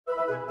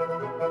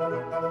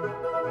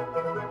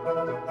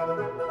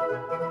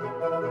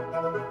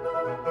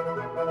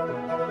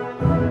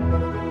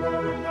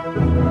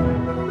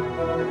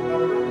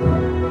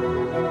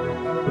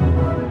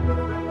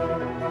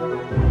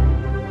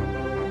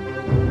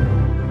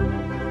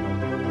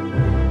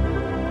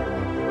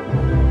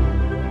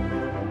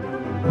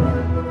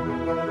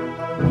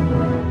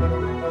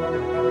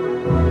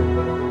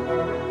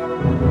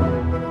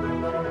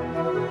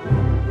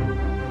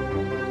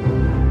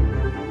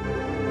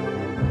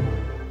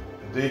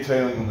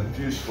Detailing on the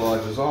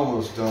fuselage is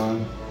almost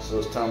done, so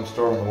it's time to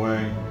start on the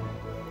wing.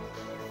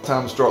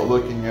 Time to start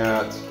looking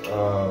at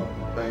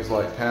things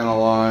like panel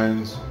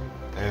lines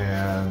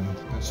and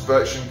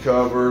inspection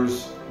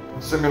covers.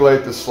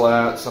 Simulate the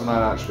slats. I'm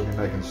not actually going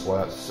to be making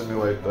slats.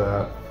 Simulate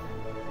that.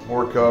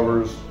 More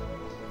covers.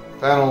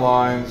 Panel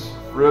lines.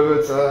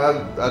 Rivets.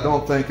 I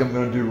don't think I'm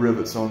going to do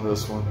rivets on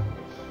this one,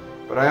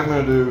 but I am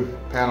going to do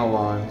panel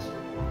lines.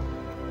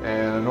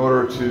 And in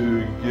order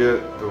to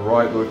get the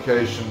right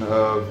location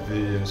of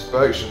the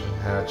inspection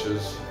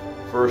hatches,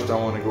 first I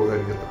want to go ahead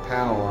and get the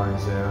panel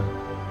lines in,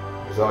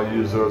 because I'll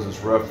use those as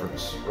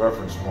reference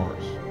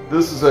marks.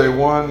 This is a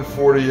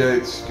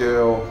 1/48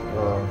 scale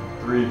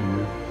 3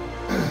 view,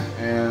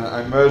 and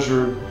I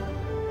measured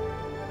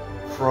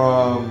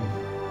from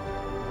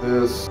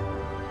this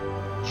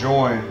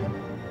join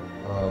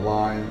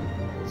line.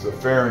 It's a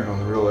fairing on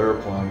the real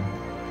airplane.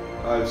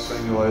 I've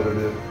simulated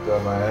it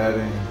by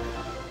adding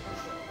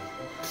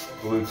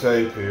blue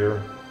tape here.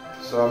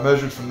 So I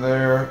measured from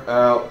there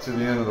out to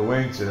the end of the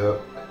wingtip,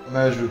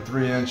 measured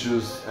 3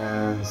 inches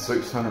and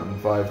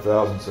 605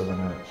 thousandths of an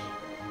inch.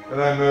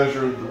 Then I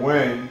measured the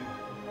wing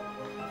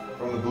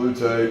from the blue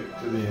tape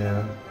to the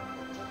end,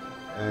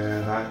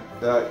 and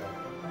that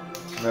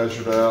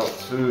measured out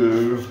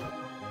to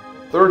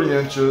 30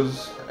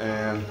 inches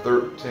and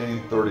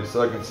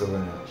 13/32 of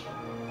an inch.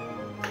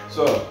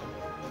 So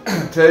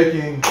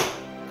taking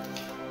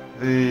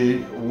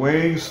the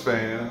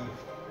wingspan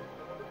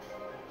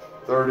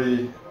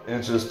 30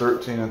 inches,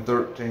 13 and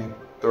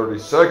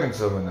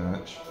 13/32 of an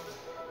inch,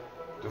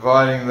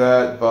 dividing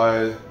that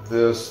by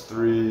this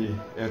 3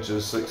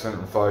 inches,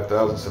 605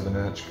 thousandths of an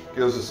inch,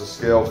 gives us a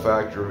scale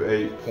factor of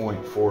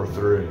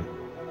 8.43.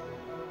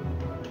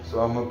 So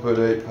I'm going to put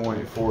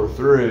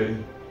 8.43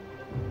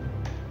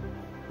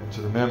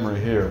 into the memory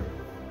here.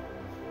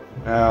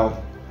 Now,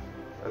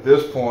 at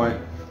this point,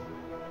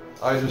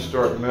 I just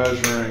start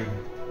measuring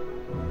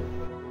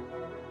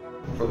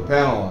for the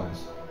panel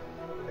lines.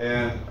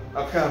 And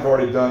I've kind of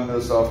already done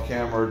this off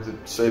camera to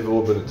save a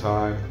little bit of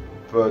time,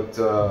 but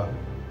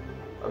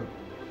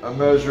I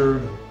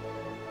measured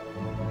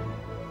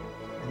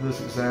in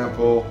this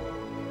example.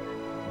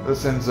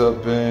 This ends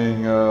up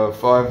being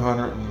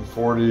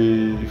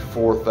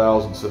 544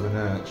 thousandths of an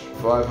inch.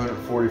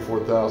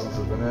 544 thousandths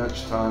of an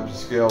inch times the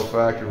scale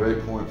factor of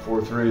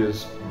 8.43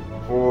 is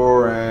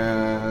 4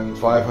 and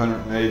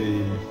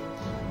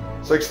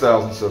 586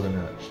 thousandths of an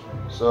inch.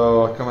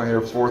 So I come out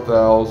here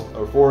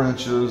 4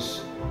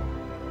 inches,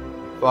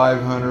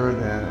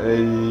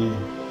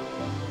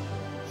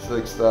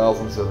 586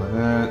 thousandths of an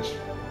inch.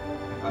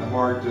 I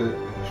marked it,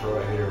 and it's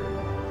right here.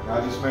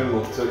 I just made a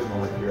little tick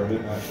mark here. I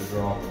didn't actually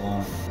draw off the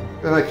line.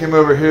 Then I came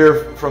over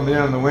here from the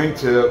end of the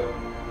wingtip,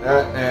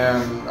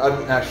 and I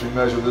didn't actually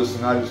measure this,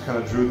 and I just kind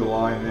of drew the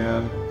line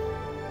in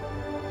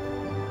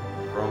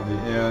from the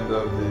end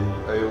of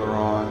the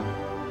aileron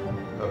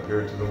up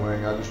here to the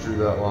wing. I just drew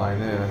that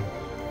line in.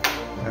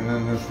 And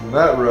then from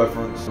that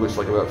reference, it looks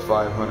like about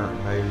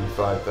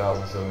 585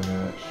 thousandths of an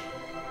inch.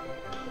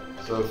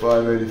 So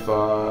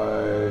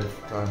 585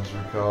 times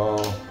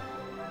recall,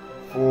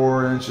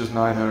 4 inches,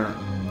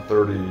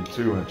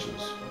 932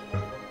 inches.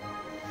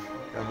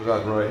 Comes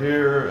out right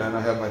here, and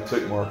I have my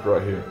tick mark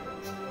right here.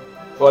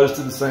 So I just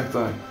did the same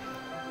thing,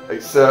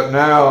 except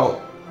now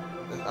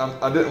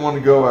I didn't want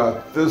to go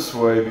out this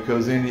way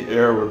because any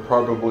error would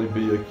probably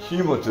be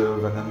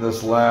accumulative, and then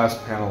this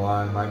last panel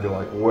line might be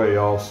like way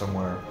off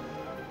somewhere.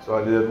 So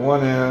I did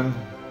 1 in,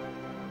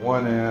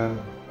 1 in,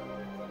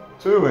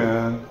 2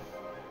 in,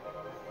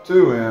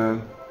 2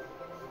 in,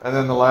 and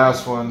then the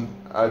last one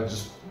I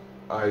just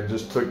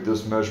took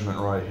this measurement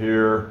right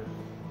here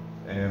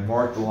and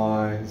marked the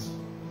lines,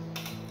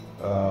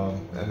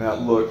 and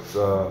that looked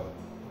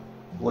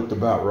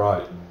about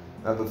right.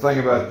 Now the thing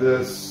about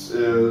this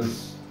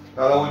is,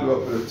 not only do I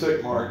put a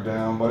tick mark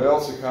down, but I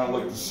also kind of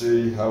look to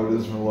see how it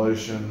is in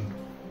relation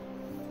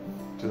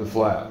to the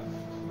flap.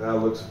 That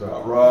looks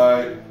about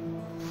right.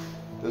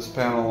 This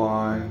panel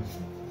line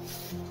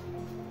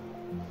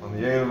on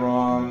the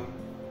aileron,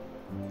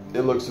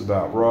 it looks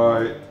about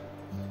right.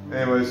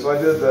 Anyway, so I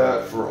did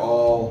that for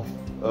all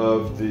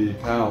of the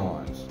panel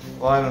lines.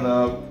 Line it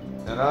up,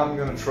 and I'm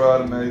going to try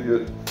to make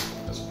it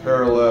as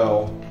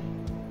parallel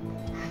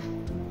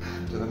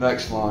to the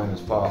next line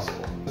as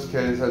possible. In this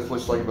case, that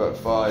looks like about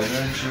 5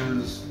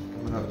 inches.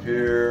 Coming up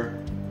here,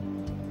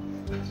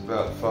 it's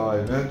about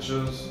 5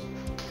 inches.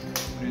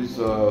 Use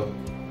a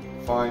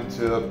fine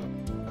tip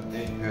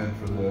ink pen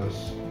for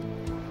this.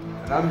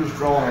 And I'm just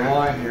drawing a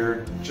line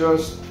here,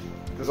 just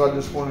because I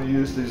just want to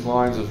use these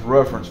lines as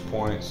reference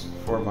points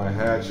for my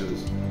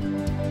hatches.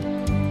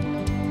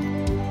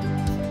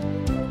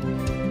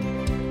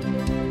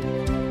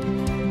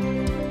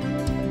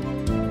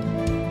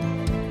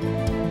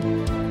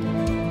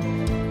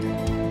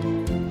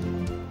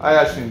 I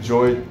actually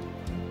enjoyed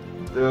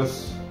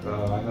this.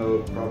 I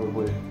know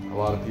probably a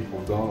lot of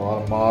people don't, a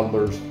lot of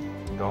modelers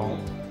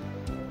don't,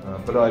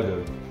 but I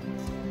do.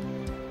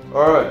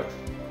 Alright,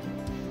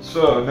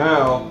 so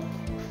now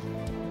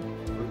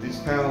with these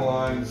panel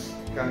lines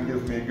kind of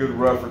give me a good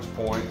reference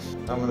points,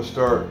 I'm going to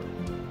start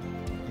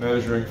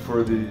measuring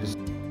for these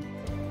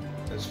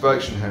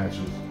inspection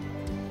hatches.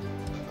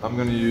 I'm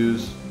going to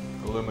use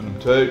aluminum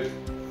tape.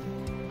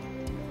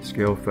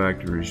 Scale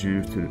factor is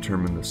used to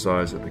determine the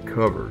size of the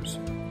covers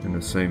in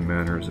the same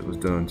manner as it was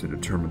done to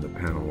determine the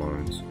panel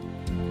lines.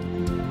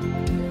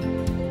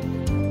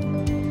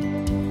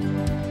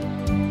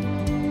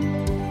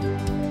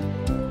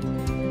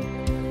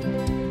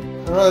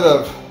 Alright,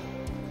 I've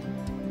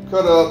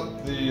cut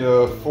out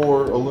the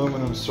 4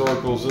 aluminum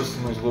circles. This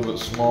one is a little bit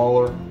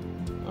smaller.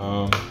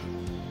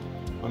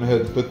 Went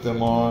ahead and put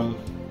them on.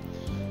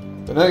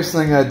 The next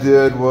thing I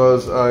did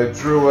was I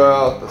drew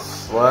out the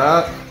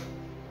slat.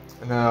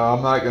 Now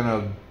I'm not going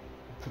to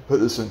put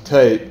this in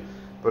tape,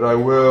 but I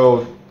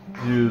will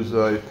use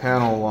a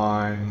panel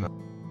line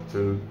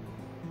to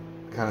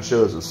kind of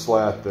show as a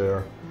slat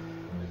there.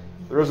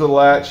 There is a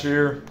latch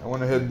here. I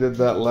went ahead and did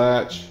that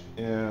latch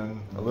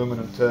in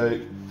aluminum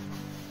tape.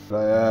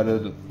 I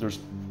added, there's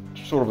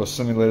sort of a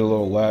simulated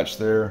little latch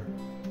there.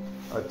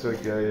 I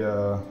took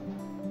a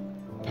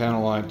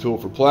panel line tool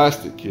for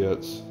plastic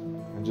kits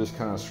and just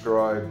kind of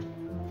scribed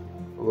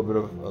a little bit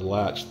of a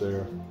latch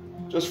there.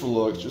 Just for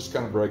looks, just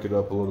kind of break it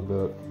up a little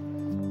bit.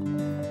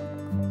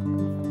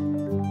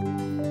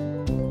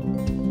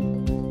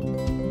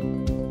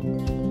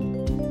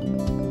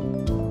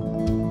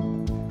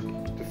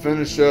 To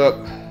finish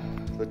up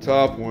the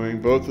top wing,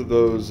 both of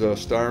those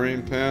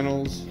styrene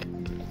panels,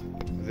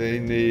 they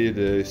need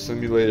a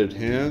simulated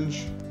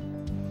hinge.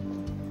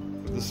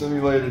 With the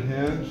simulated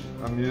hinge,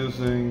 I'm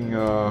using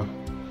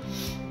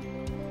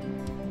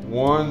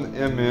 1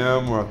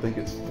 mm, or I think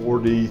it's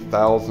 40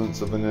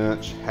 thousandths of an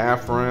inch,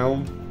 half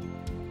round.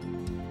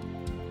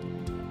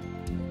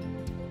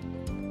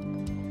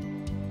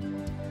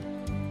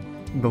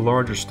 The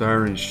larger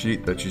styrene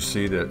sheet that you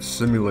see that's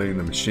simulating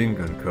the machine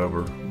gun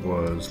cover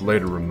was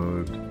later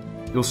removed.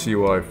 You'll see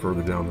why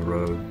further down the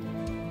road.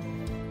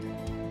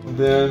 And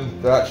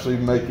then to actually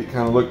make it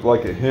kind of look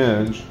like a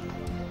hinge,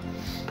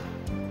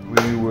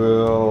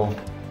 we'll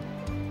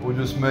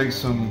just make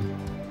some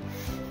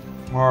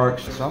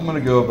marks. So I'm going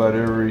to go about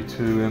every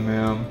 2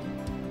 mm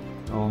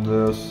on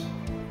this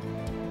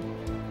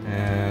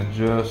and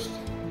just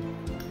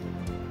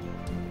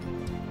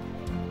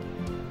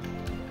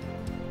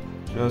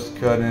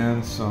cut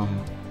in some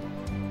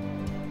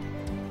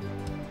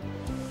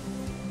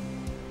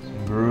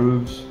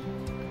grooves.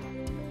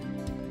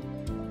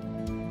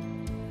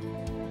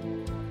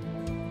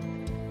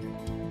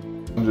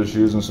 I'm just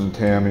using some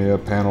Tamiya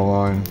panel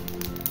line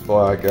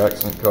black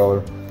accent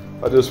color.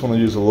 I just want to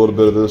use a little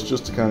bit of this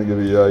just to kind of give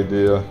you the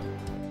idea.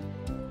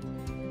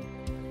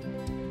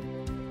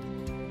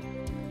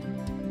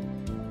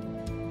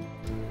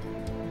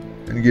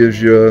 And it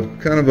gives you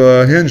kind of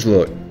a hinge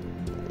look.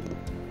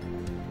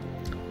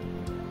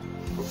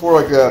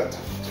 Before I got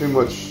too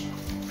much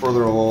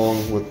further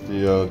along with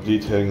the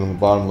detailing on the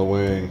bottom of the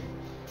wing,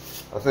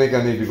 I think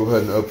I need to go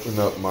ahead and open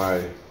up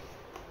my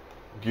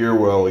gear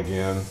well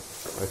again.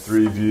 My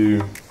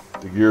 3-view,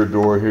 the gear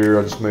door here.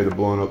 I just made a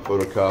blown up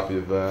photocopy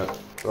of that.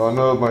 So I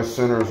know my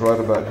center is right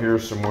about here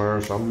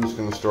somewhere, so I'm just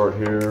going to start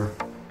here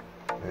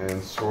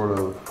and sort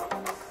of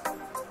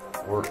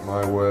work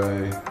my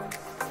way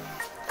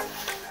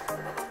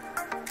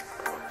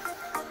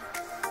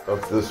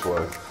up this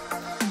way.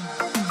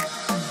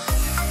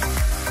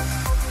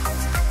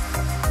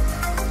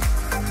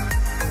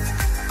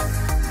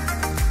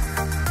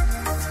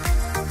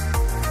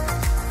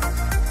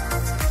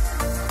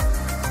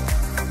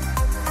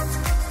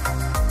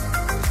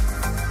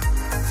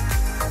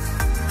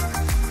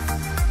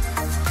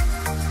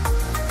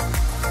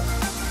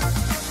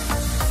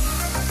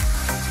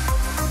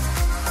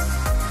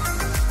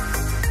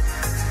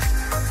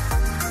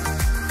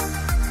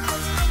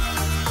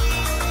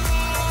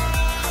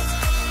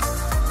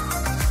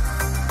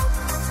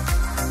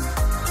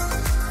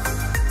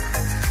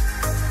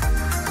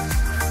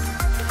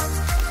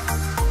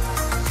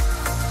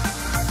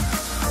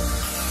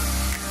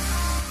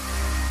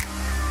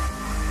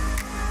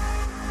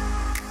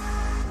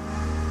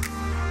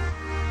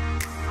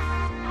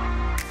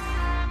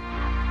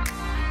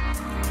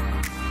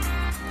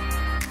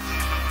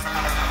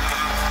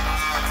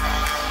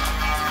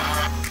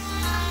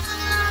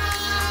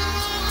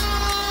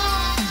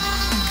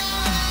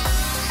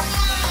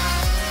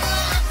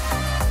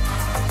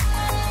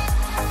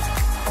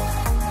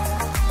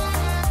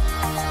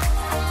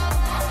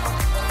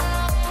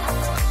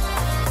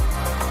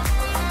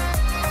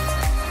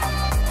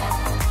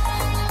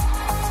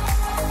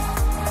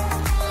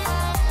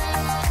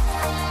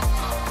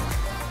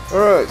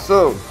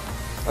 So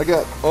I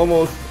got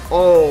almost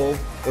all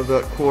of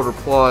that quarter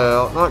ply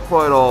out, not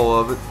quite all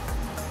of it.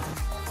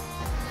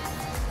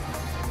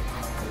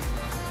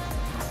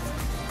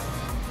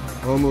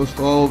 Almost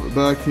all of it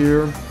back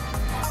here.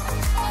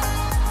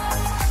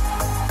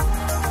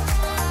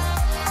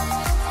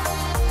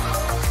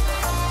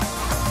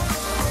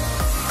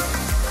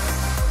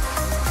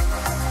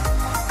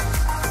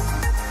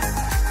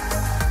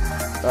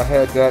 I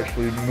had to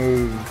actually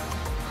move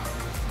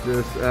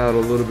this out a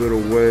little bit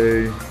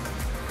away.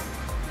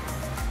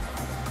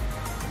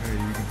 There,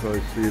 you can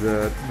probably see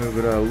that. Move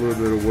it out a little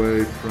bit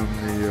away from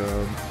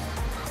the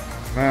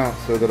mount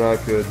so that I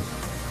could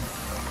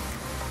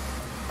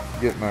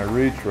get my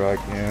retrack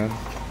in.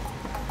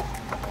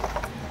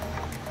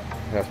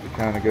 It has to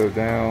kind of go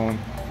down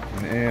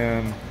and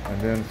in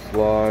and then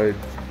slide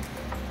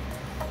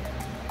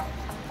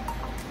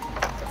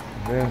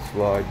and then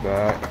slide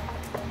back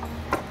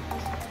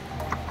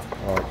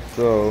like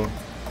so.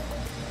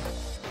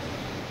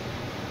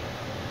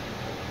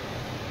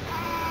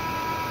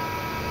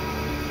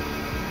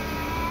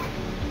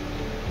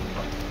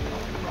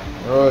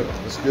 Alright,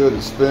 that's good.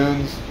 It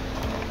spins,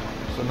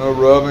 so no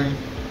rubbing.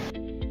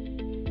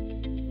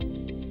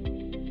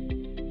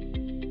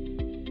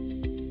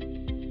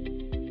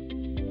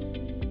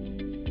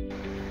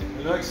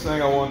 The next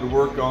thing I wanted to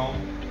work on,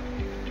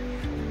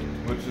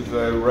 which is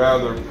a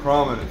rather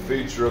prominent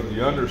feature of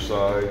the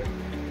underside,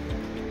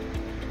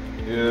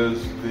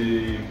 is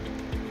the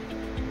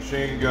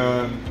machine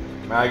gun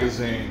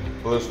magazine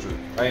blister.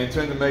 I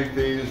intend to make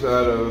these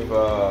out of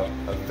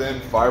a thin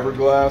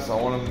fiberglass. I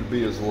want them to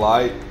be as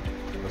light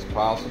as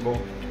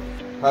possible.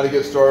 How to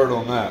get started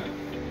on that?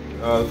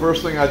 The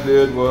first thing I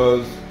did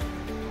was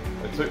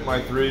I took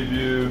my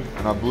 3-view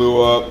and I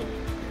blew up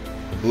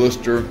the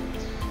blister.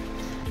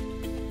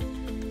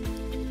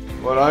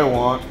 What I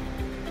want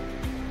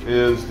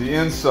is the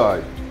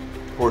inside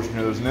portion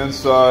here. There's an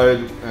inside,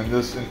 and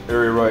this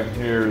area right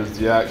here is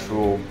the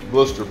actual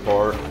blister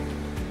part,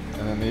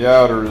 and then the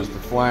outer is the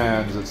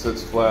flange that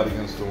sits flat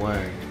against the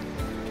wing.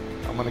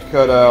 I'm going to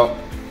cut out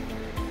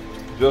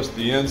just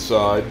the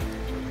inside.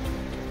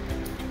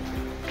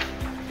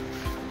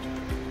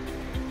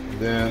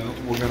 Then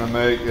we're going to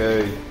make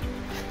a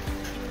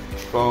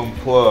foam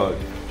plug.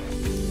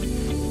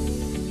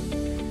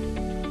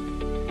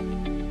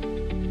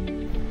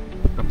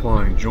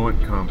 Applying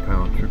joint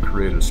compound to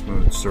create a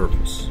smooth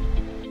surface.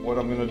 What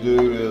I'm going to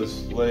do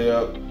is lay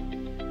up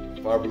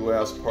the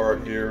fiberglass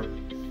part here.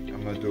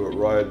 I'm going to do it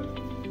right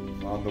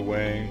on the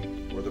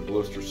wing where the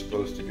blister is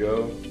supposed to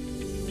go.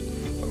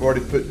 I've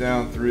already put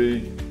down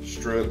 3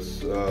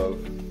 strips of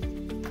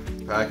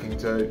packing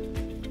tape.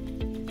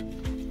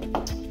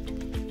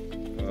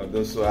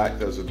 This will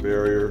act as a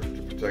barrier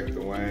to protect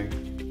the wing.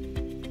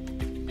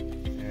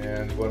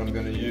 And what I'm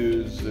going to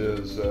use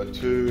is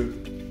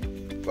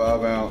 2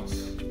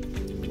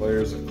 5-ounce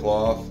layers of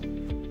cloth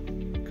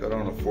cut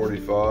on a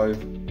 45.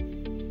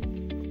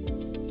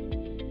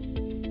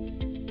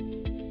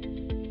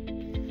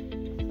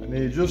 I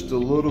need just a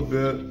little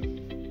bit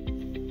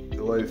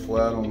to lay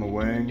flat on the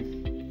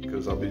wing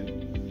because I'll be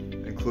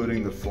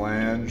including the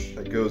flange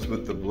that goes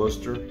with the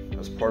blister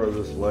as part of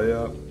this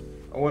layup.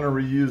 I want to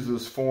reuse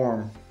this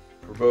form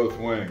for both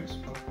wings.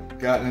 I've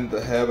gotten into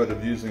the habit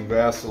of using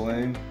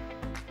Vaseline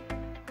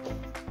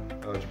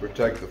to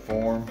protect the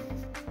form.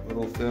 A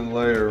little thin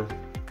layer.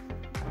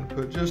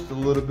 Put just a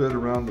little bit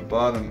around the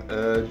bottom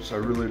edge. I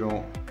really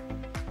don't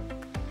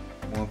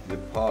want the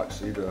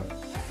epoxy to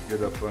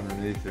get up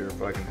underneath here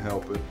if I can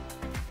help it.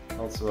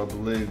 Also, I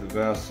believe the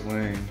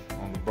Vaseline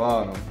on the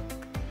bottom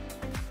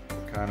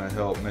will kind of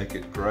help make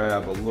it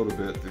grab a little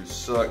bit through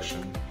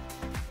suction.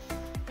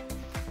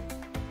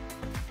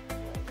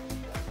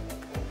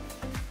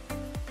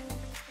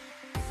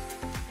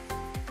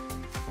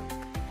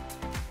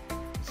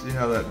 See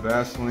how that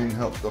Vaseline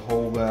helps to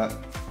hold that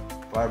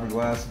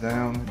fiberglass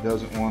down? It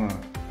doesn't want to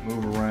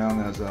move around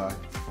as I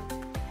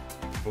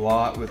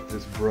blot with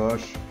this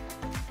brush.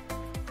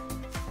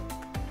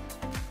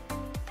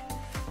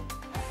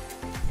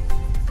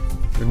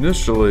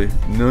 Initially,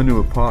 no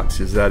new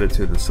epoxy is added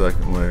to the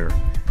second layer.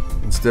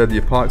 Instead,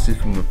 the epoxy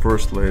from the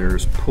first layer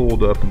is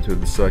pulled up into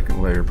the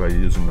second layer by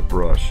using the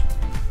brush.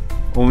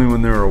 Only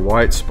when there are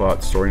white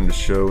spots starting to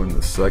show in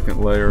the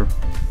second layer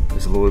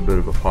is a little bit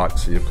of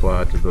epoxy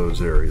applied to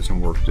those areas and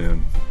worked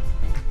in.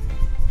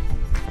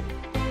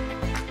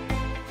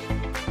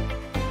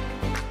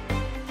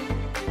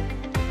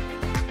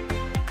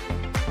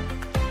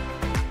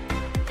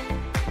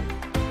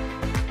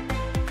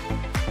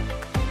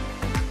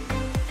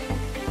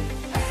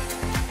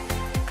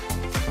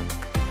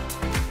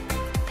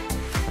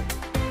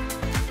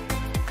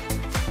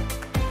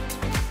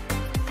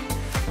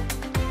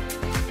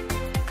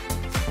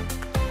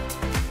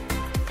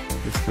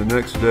 It's the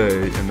next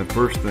day, and the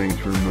first thing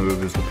to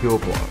remove is the peel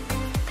block.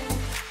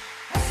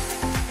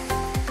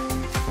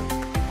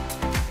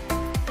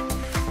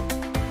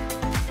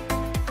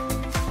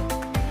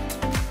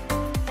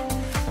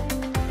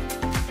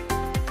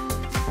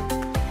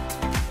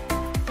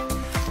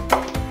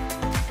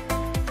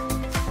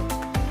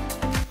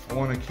 I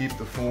want to keep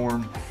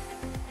form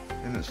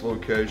in its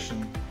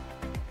location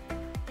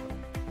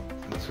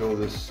until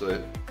this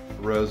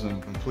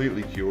resin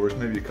completely cures,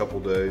 maybe a couple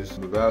days.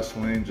 The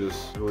Vaseline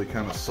just really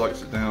kind of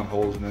sucks it down,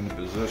 holds it into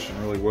position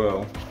really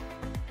well.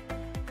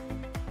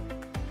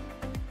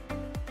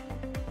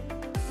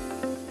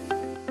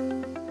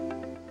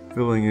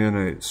 Filling in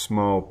a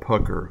small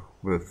pucker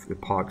with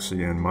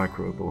epoxy and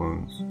micro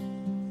balloons.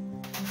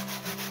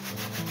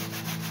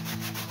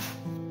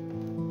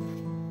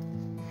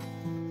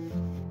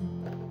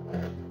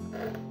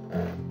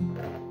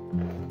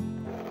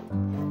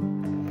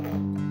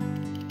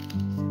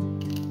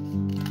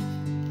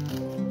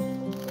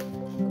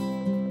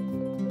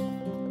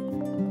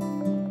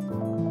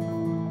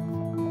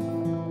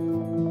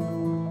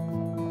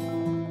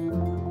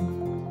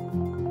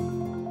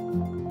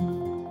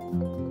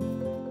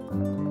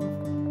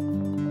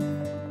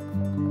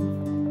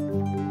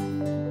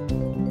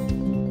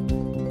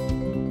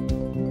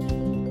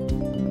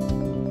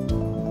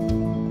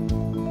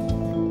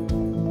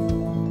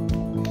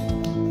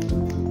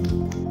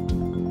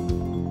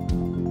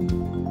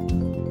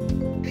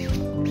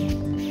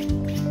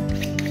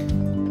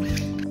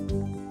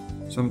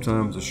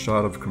 Sometimes a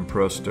shot of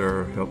compressed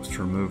air helps to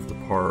remove the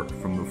part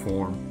from the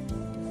form.